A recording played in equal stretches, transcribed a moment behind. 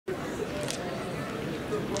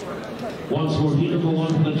Once more, heat number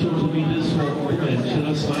 1 for the total meters for women.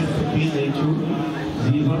 Sheila Smythe for P lane 2.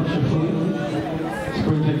 Ziva Shafui,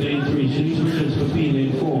 Sprinter lane 3. Shanice Richards for P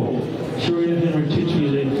lane 4. Shurian Henry Titchley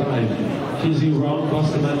lane 5. Kizzy Ron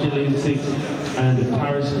Bustamante lane 6. And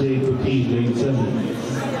Paris Lane for P lane 7.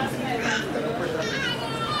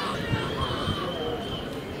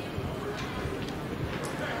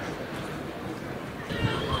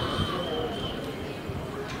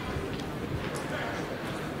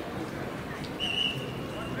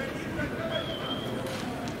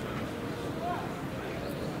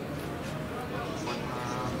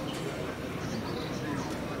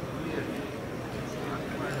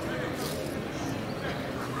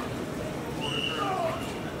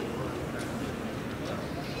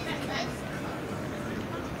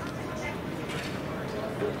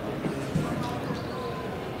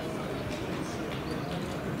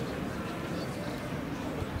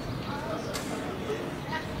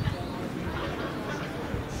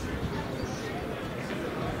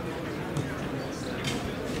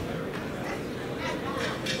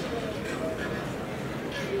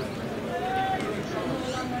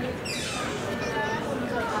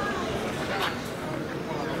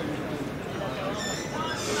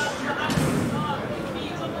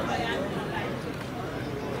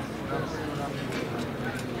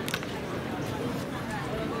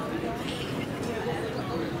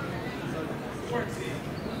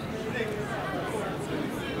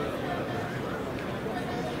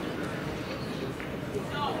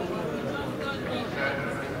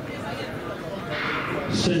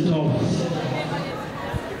 Sent off.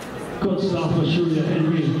 Good start for Shurian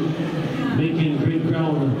Henry, making great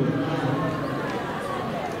ground.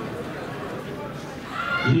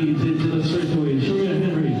 Leads into the straightaway. Shurian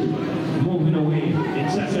Henry moving away. In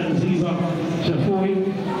second, Ziva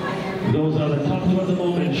Shafui. Those are the top two at the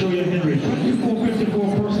moment. Shurian Henry,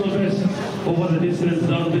 24.54 personal best over the distance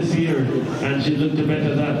done this year, and she looked to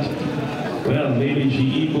better that. Well, maybe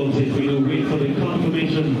she equals it. We'll wait for the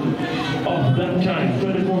confirmation of that time.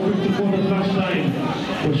 24.54 the flash time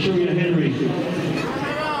for Shurian Henry.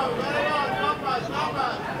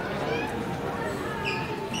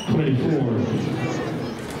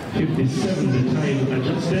 24.57 the time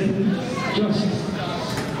adjusted. Just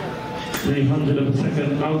 300 of a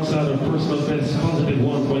second outside of personal best, positive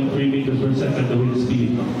 1.3 meters per second the wind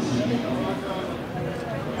speed.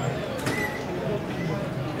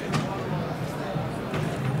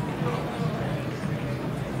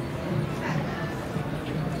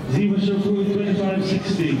 Ziva Shafui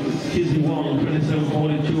 25.60, Kizzy Wong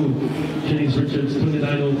 27.42, Shanice Richards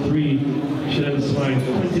 29.03, Sheila Smythe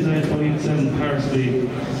 29.87, Paris Lane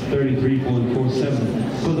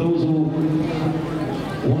 33.47. For those who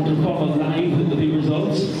want to follow live the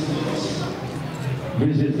results,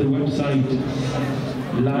 visit the website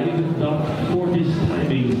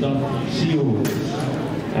live.fortistiming.co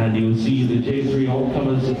and you'll see the J3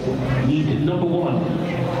 all-comers meet number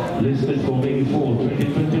 1 listed for May 4,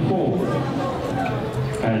 2024.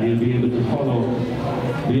 And you'll be able to follow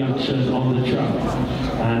the action on the track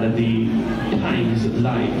and the times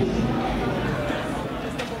live.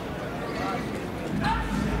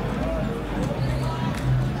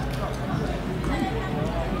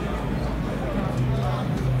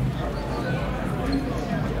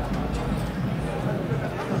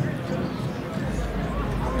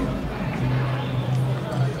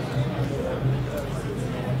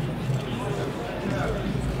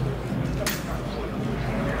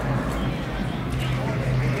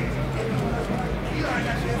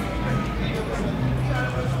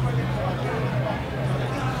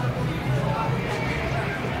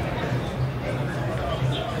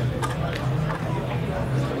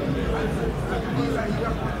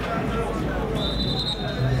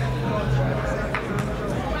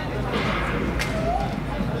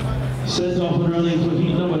 Sent off and running for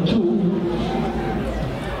heat number 2.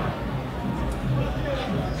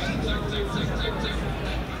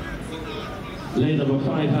 Lane number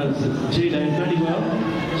 5 has JAAA Emmanuel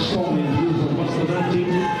storming through from Bustamante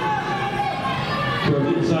to her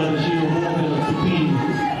inside of Giro Morgan of Pepin.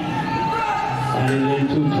 And in lane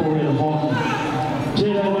 2, Torian Horton.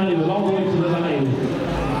 JAAA Emmanuel all the way to the line.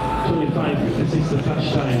 25.56 the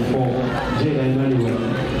flash time for JAAA Emmanuel.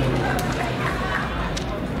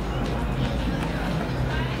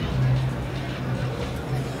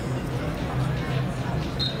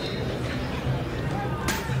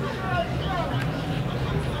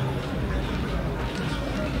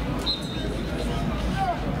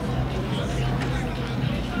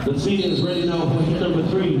 The scene is ready now for hit number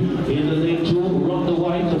 3. In the lane 2, Ronda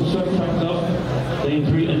Whyte of Sweat Track Club. Lane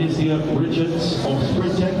 3, Annicea Richards of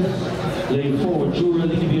Sprint Tech. Lane 4, Jura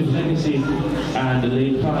Levy of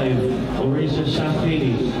 1.5, Horatio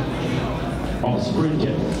Champagne of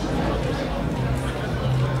Sprinter.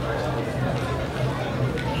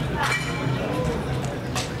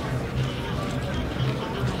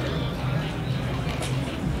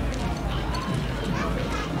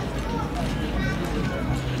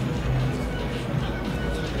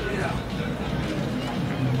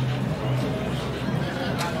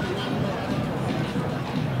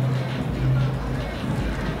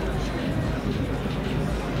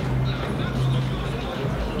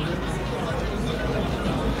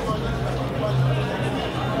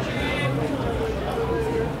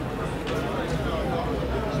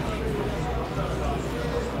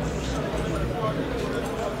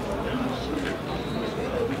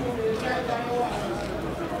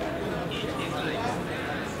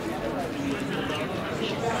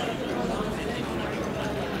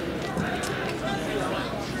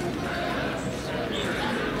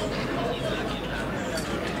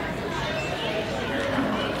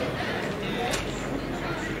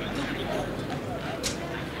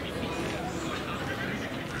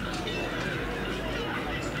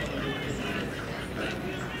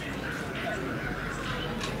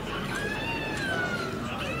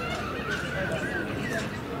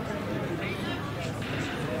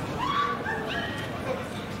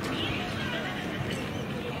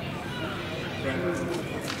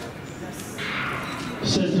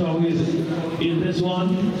 Center is in this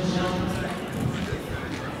one.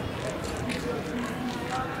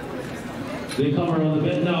 They come around the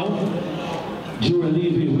bend now. Jura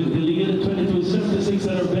Levy with the lead,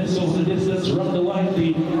 22.76 at her best over the distance. Ronda Whyte,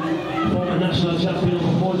 the former national champion of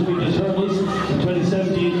 400 meters hurdles,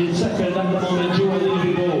 2017 in second. At the moment, Jura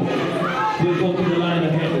Levy will go to the line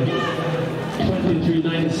ahead.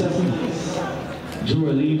 23.97.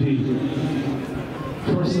 Jura Levy.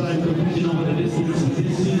 First time competing over the distance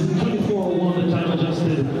this season, 24.01 the time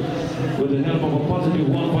adjusted with the help of a positive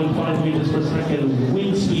 1.5 meters per second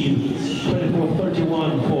wind speed,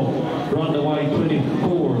 24.31 for Ronda Whyte,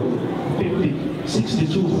 24.50,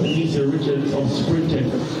 62 for Annicea Richards of Sprinter.